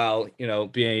all while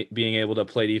being able to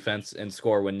play defense and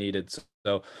score when needed.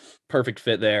 So perfect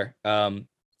fit there.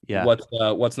 Yeah.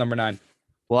 What's number 9?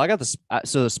 Well, I got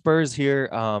so the Spurs here.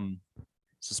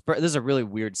 So this is a really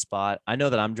weird spot. I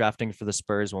know that I'm drafting for the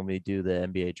Spurs when we do the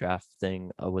NBA draft thing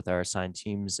with our assigned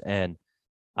teams, and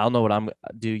I don't know what I'm gonna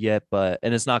do yet, but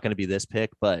and it's not going to be this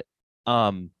pick, but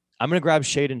I'm going to grab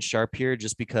Shaden Sharp here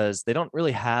just because they don't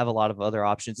really have a lot of other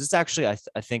options. It's actually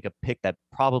I think a pick that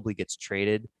probably gets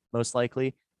traded most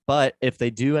likely, but if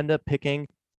they do end up picking,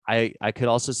 I could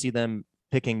also see them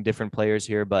picking different players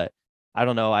here, but I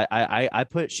don't know. I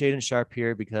put Shaden Sharp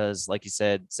here because, like you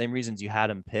said, same reasons you had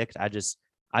him picked.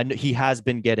 I know he has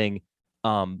been getting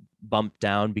bumped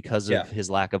down because Yeah. of his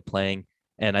lack of playing,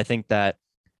 and I think that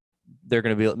they're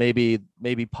going to be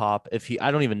maybe Pop if he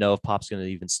I don't even know if Pop's going to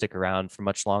even stick around for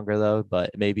much longer though,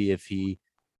 but maybe if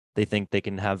they think they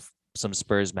can have some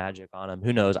Spurs magic on him.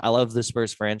 Who knows? I love the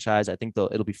Spurs franchise. I think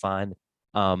it'll be fine.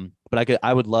 But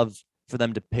I would love for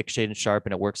them to pick Shaden Sharp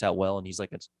and it works out well and he's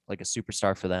like a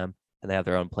superstar for them and they have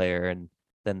their own player and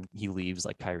then he leaves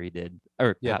like Kyrie did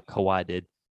or Yeah. Kawhi did.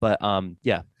 But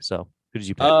yeah. So who did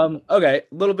you pick? Okay,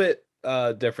 a little bit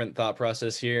different thought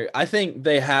process here. I think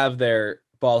they have their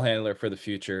ball handler for the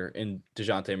future in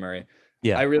DeJounte Murray.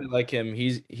 Yeah. I really like him.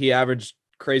 He averaged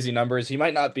crazy numbers. He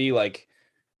might not be like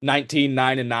 19,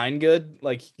 9, and 9 good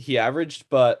like he averaged,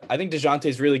 but I think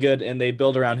DeJounte's really good and they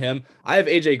build around him. I have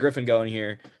AJ Griffin going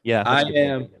here. Yeah, I that's a good pick.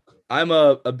 am I'm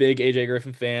a big AJ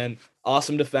Griffin fan.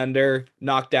 Awesome defender,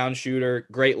 knockdown shooter,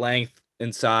 great length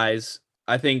and size.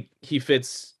 I think he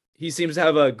seems to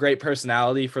have a great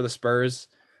personality for the Spurs.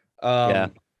 Yeah.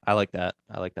 Um, I like that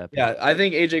pick. yeah, I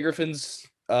think AJ Griffin's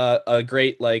a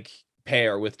great like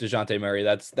pair with DeJounte Murray.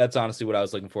 That's honestly what I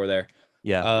was looking for there.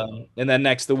 Yeah. And then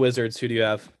next the Wizards. Who do you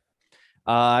have?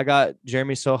 I got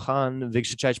Jeremy Sohan,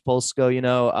 Vikshachich Polsko.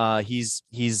 He's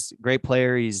a great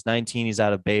player. He's 19. He's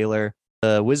out of Baylor.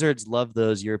 The Wizards love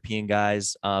those European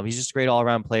guys. He's just a great all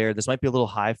around player. This might be a little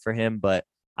high for him, but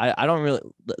I don't really.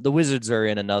 The Wizards are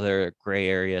in another gray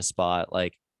area spot.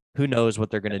 Like, who knows what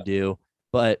they're gonna do?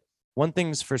 But one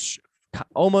thing's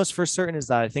almost for certain is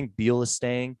that I think Beal is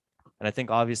staying, and I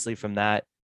think obviously from that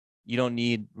you don't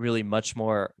need really much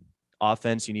more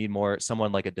offense. You need more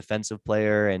someone like a defensive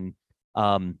player and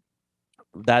um,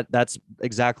 that's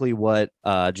exactly what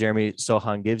Jeremy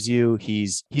Sohan gives you.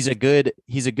 He's a good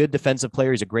defensive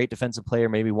player. He's a great defensive player,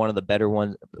 maybe one of the better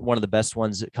ones, one of the best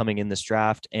ones coming in this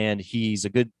draft. And he's a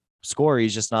good scorer.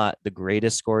 He's just not the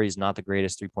greatest scorer. He's not the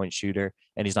greatest 3-point shooter,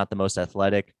 and he's not the most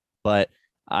athletic. But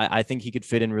I think he could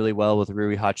fit in really well with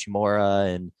Rui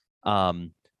Hachimura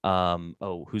and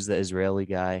who's the Israeli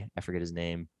guy? I forget his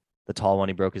name. The tall one.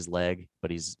 He broke his leg,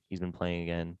 but he's been playing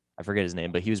again. I forget his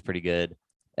name, but he was pretty good.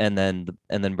 And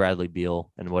then Bradley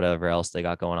Beal and whatever else they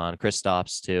got going on. Chris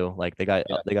Stops too. Like they got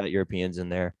Europeans in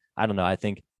there. I don't know. I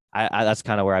think I that's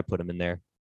kind of where I put him in there.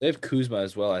 They have Kuzma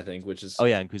as well, I think, which is Oh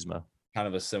yeah, and Kuzma. kind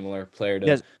of a similar player to.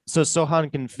 Yes. So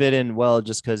Sohan can fit in well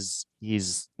just because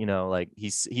he's like he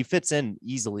fits in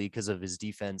easily because of his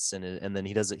defense and then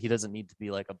he doesn't need to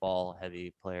be like a ball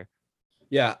heavy player.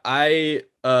 Yeah,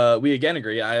 we again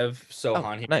agree. I have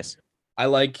Sohan here. Nice. I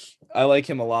like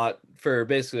him a lot for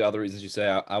basically all the reasons you say.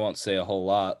 I won't say a whole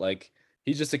lot. Like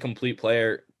he's just a complete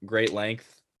player, great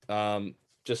length.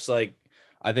 Just like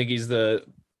I think he's the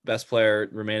best player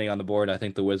remaining on the board. I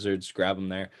think the Wizards grab him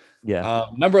there. Yeah.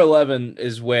 Number 11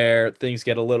 is where things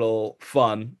get a little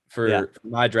fun Yeah. for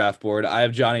my draft board. I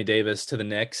have Johnny Davis to the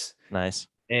Knicks, Nice.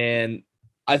 and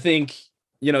I think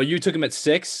you took him at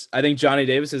 6. I think Johnny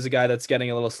Davis is a guy that's getting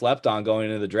a little slept on going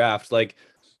into the draft. Like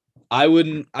I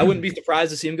wouldn't be surprised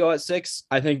to see him go at 6.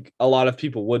 I think a lot of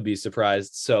people would be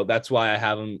surprised. So that's why I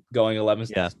have him going 11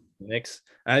 Yeah. to the Knicks.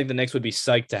 And I think the Knicks would be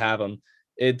psyched to have him.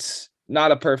 It's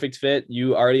not a perfect fit.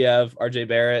 You already have RJ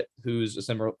Barrett, who's a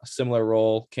similar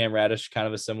role, Cam Reddish, kind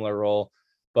of a similar role.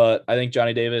 But I think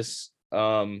Johnny Davis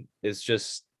is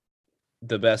just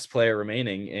the best player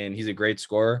remaining, and he's a great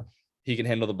scorer. He can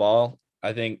handle the ball.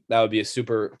 I think that would be a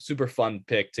super, super fun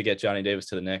pick to get Johnny Davis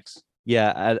to the Knicks.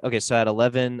 Yeah. Okay. So at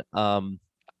 11, I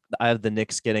have the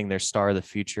Knicks getting their star of the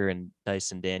future and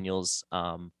Dyson Daniels.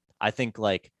 I think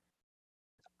like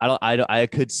I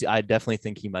could see. I definitely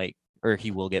think he might or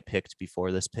he will get picked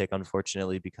before this pick,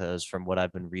 unfortunately, because from what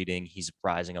I've been reading, he's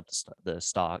rising up the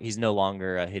stock. He's no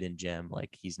longer a hidden gem.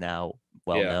 Like he's now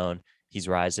well Yeah. known. He's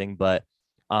rising, but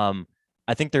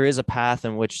I think there is a path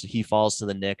in which he falls to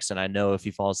the Knicks, and I know if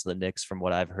he falls to the Knicks, from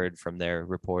what I've heard from their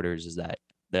reporters, is that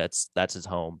that's his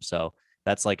home. So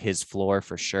that's like his floor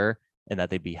for sure, and that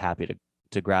they'd be happy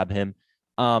to grab him.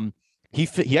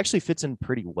 He actually fits in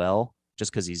pretty well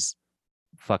just because he's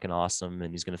fucking awesome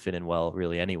and he's going to fit in well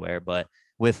really anywhere. But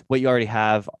with what you already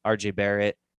have, RJ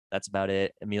Barrett, that's about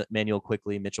it. Emmanuel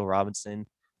Quickly, Mitchell Robinson,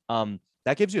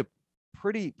 that gives you a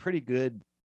pretty good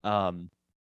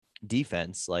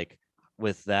defense. Like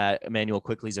with that, Emmanuel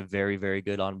Quickly is a very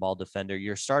good on ball defender.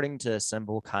 You're starting to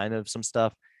assemble kind of some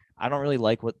stuff. I don't really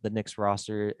like what the Knicks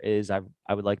roster is. I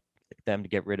would like them to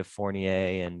get rid of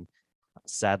Fournier, and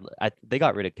sadly, they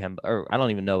got rid of Kemba, or I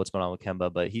don't even know what's going on with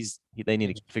Kemba, but they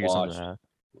need to figure something out.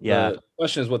 Yeah. The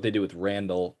question is what they do with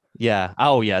Randall. Yeah.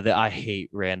 Oh yeah. I hate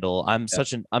Randall.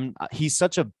 He's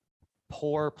such a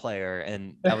poor player,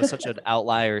 and that was such an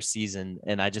outlier season.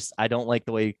 And I don't like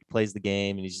the way he plays the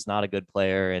game, and he's just not a good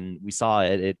player. And we saw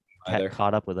it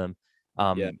caught up with him.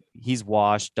 He's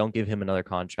washed. Don't give him another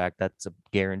contract. That's a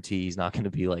guarantee. He's not going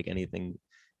to be like anything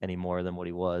any more than what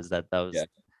he was. That was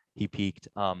he peaked.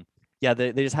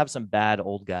 They just have some bad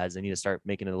old guys. They need to start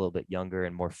making it a little bit younger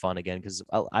and more fun again, because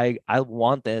I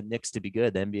want the Knicks to be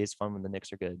good. The NBA is fun when the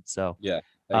Knicks are good. So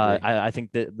I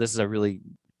think that this is a really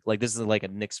this is like a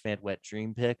Knicks fan wet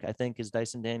dream pick, I think, is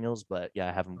Dyson Daniels. But yeah,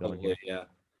 I have him going here.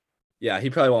 Yeah,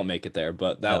 he probably won't make it there,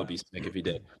 but that would be sick if he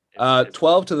did.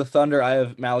 12 to the Thunder, I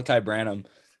have Malachi Branham.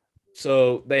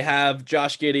 So they have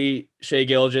Josh Giddey, Shea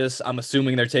Gilgeous. I'm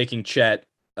assuming they're taking Chet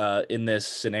in this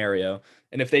scenario.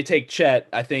 And if they take Chet,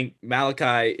 I think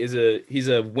Malachi he's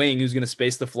a wing who's going to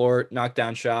space the floor, knock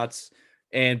down shots,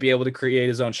 and be able to create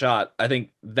his own shot. I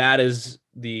think that is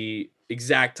the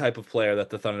exact type of player that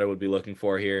the Thunder would be looking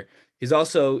for here. He's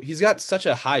got such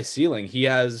a high ceiling. He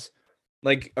has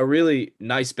like a really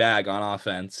nice bag on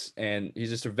offense, and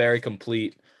he's just a very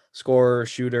complete scorer,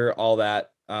 shooter, all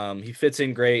that. He fits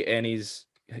in great, and he's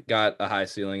got a high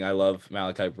ceiling. I love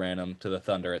Malachi Branham to the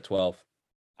Thunder at 12.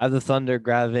 I have the Thunder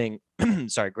grabbing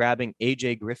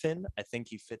AJ Griffin. I think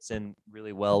he fits in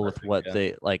really well with what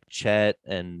they like, Chet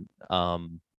and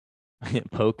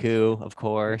Poku, of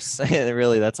course.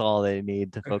 Really, that's all they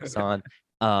need to focus on.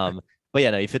 But yeah,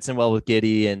 no, he fits in well with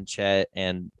Giddey and Chet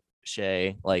and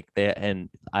Shea. Like I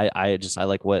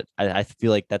like what I feel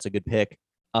like that's a good pick.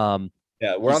 We're on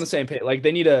the same page. Like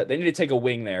they need to take a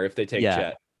wing there if they take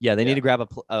Chet. Yeah, they need to grab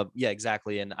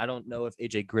exactly. And I don't know if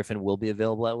AJ Griffin will be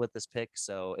available with this pick.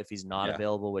 So if he's not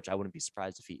available, which I wouldn't be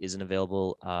surprised if he isn't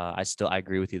available, I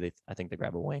agree with you. I think they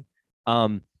grab a wing.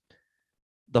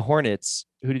 The Hornets,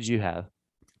 who did you have?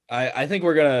 I think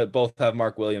we're gonna both have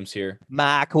Mark Williams here.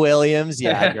 Mac Williams,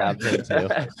 yeah, I grabbed him too.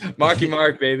 Mark,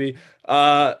 baby.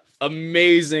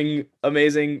 Amazing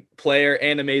player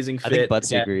and amazing fit. I think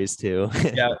Butsy agrees too.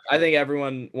 I think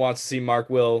everyone wants to see Mark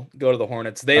Will go to the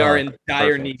Hornets. They are in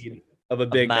dire need of a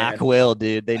big Mac Will,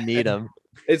 dude. They need him.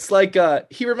 It's like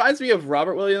he reminds me of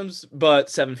Robert Williams, but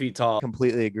 7 feet tall.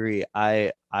 Completely agree.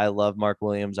 I love Mark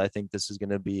Williams. I think this is going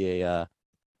to be a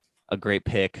great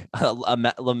pick.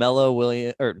 LaMelo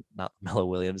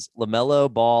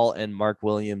Ball and Mark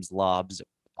Williams lobs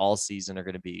all season are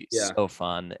going to be so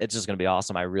fun. It's just going to be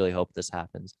awesome. I really hope this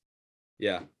happens.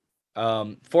 Yeah.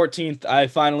 14th, I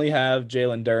finally have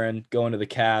Jalen Duren going to the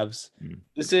Cavs.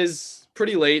 This is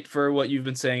pretty late for what you've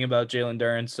been saying about Jalen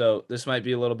Duren, so this might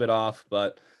be a little bit off,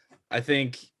 but I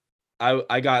think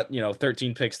I got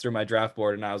 13 picks through my draft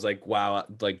board, and I was like, wow,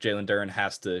 like Jalen Duren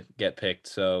has to get picked,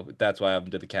 so that's why I have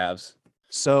him to the Cavs.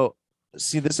 So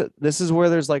see, this is where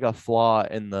there's like a flaw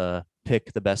in the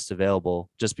pick the best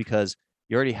available, just because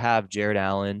you already have Jared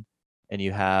Allen, and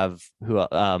you have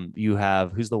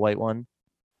who's the white one?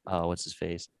 What's his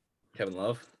face? Kevin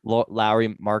Love. Lauri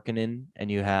Markkanen, and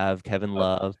you have Kevin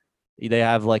Love. They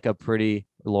have like a pretty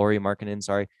Lauri Markkanen.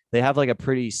 Sorry, they have like a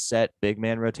pretty set big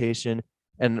man rotation.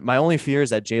 And my only fear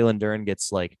is that Jalen Duren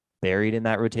gets like buried in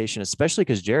that rotation, especially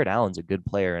because Jared Allen's a good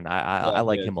player, and I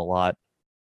like him a lot,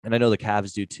 and I know the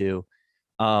Cavs do too.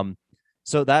 So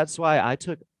that's why I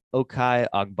took Ochai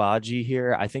Agbaji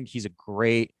here. I think he's a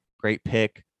great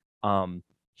pick.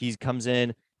 He comes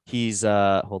in. He's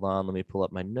hold on, let me pull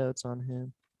up my notes on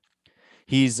him.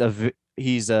 He's a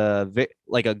good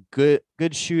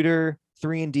shooter,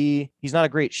 3-and-D. He's not a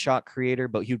great shot creator,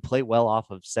 but he would play well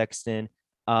off of Sexton.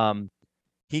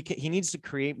 He needs to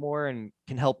create more and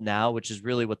can help now, which is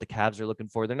really what the Cavs are looking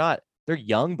for. They're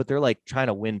young, but they're like trying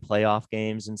to win playoff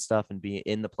games and stuff and be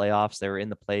in the playoffs. They were in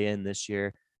the play-in this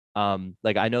year.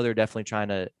 Like I know they're definitely trying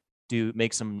to do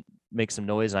make some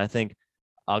noise. And I think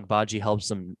Agbaji helps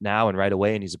them now and right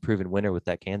away, and he's a proven winner with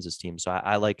that Kansas team. So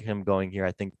I like him going here.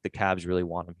 I think the Cavs really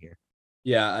want him here.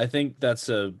 Yeah, I think that's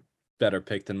a better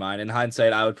pick than mine. In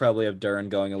hindsight, I would probably have Duran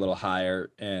going a little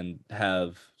higher and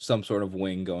have some sort of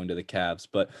wing going to the Cavs.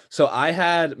 But so I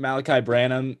had Malachi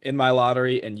Branham in my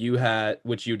lottery, and you had,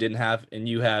 which you didn't have, and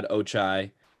you had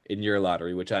Ochai in your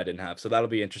lottery, which I didn't have. So that'll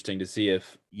be interesting to see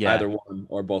if Yeah, either one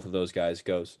or both of those guys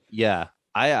goes. yeah.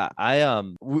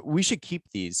 We should keep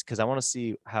these because I want to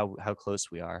see how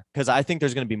close we are. Because I think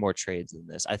there's going to be more trades in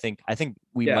this. I think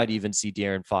we Yeah, might even see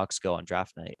De'Aaron Fox go on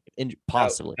draft night, and that,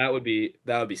 possibly. that would be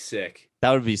sick.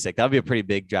 That would be sick. That would be a pretty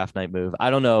big draft night move. I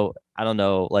don't know. I don't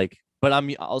know. Like, but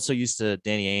I'm also used to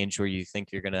Danny Ainge, where you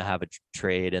think you're gonna have a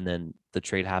trade, and then the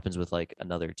trade happens with like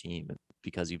another team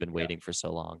because you've been Yeah, waiting for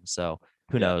so long. So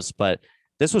who yeah. knows? But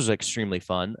this was extremely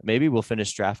fun. Maybe we'll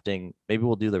finish drafting. Maybe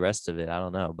we'll do the rest of it. I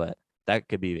don't know, but that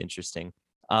could be interesting.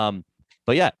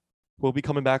 But yeah, we'll be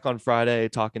coming back on Friday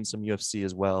talking some UFC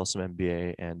as well, some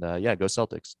NBA, and yeah, go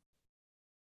Celtics.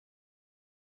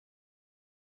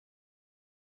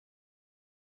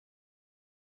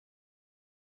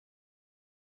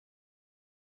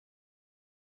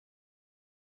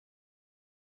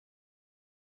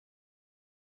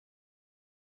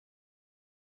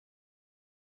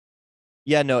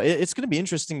 Yeah, no, it's going to be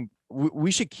interesting.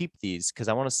 We should keep these because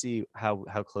I want to see how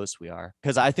close we are.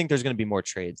 Because I think there's going to be more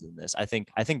trades in this. I think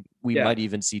we Yeah, might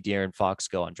even see De'Aaron Fox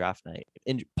go on draft night,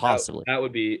 and that, possibly. that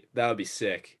would be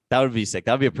sick. That would be sick.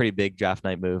 That would be a pretty big draft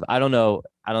night move. I don't know.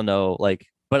 I don't know. Like,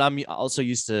 but I'm also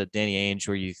used to Danny Ainge,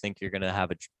 where you think you're gonna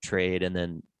have a trade, and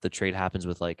then the trade happens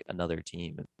with like another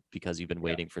team because you've been Yeah,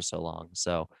 waiting for so long.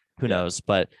 So who yeah. knows?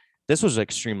 But this was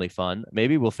extremely fun.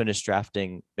 Maybe we'll finish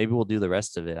drafting. Maybe we'll do the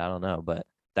rest of it. I don't know, but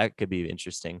that could be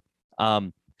interesting.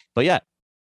 Um, but yeah,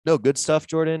 no, good stuff,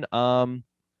 Jordan.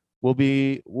 We'll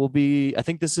be. I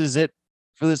think this is it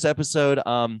for this episode.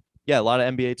 Yeah, a lot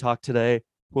of NBA talk today.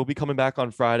 We'll be coming back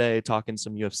on Friday talking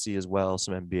some UFC as well,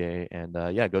 some NBA, and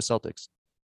yeah, go Celtics.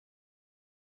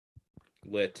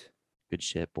 Lit. Good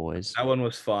shit, boys. That one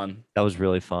was fun. That was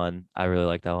really fun. I really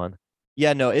like that one.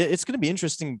 Yeah, no, it's going to be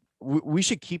interesting. We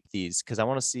should keep these because I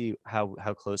want to see how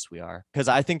close we are. Because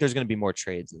I think there's going to be more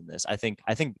trades in this. I think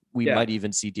we Yeah, might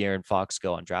even see De'Aaron Fox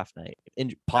go on draft night, and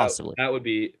that, possibly. that would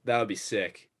be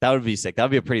sick. That would be sick. That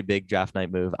would be a pretty big draft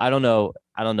night move. I don't know.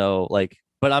 I don't know. Like,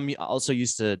 but I'm also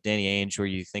used to Danny Ainge, where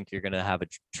you think you're gonna have a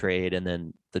trade, and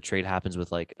then the trade happens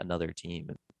with like another team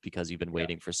because you've been Yeah,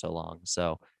 waiting for so long.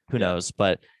 So who yeah. knows?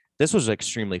 But this was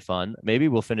extremely fun. Maybe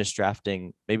we'll finish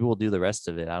drafting. Maybe we'll do the rest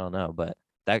of it. I don't know, but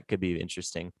that could be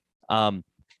interesting. Um,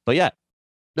 but yeah,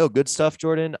 no, good stuff,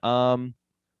 Jordan.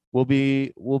 We'll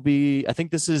be. I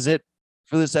think this is it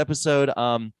for this episode.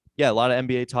 Yeah, a lot of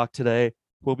NBA talk today.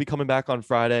 We'll be coming back on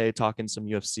Friday talking some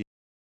UFC.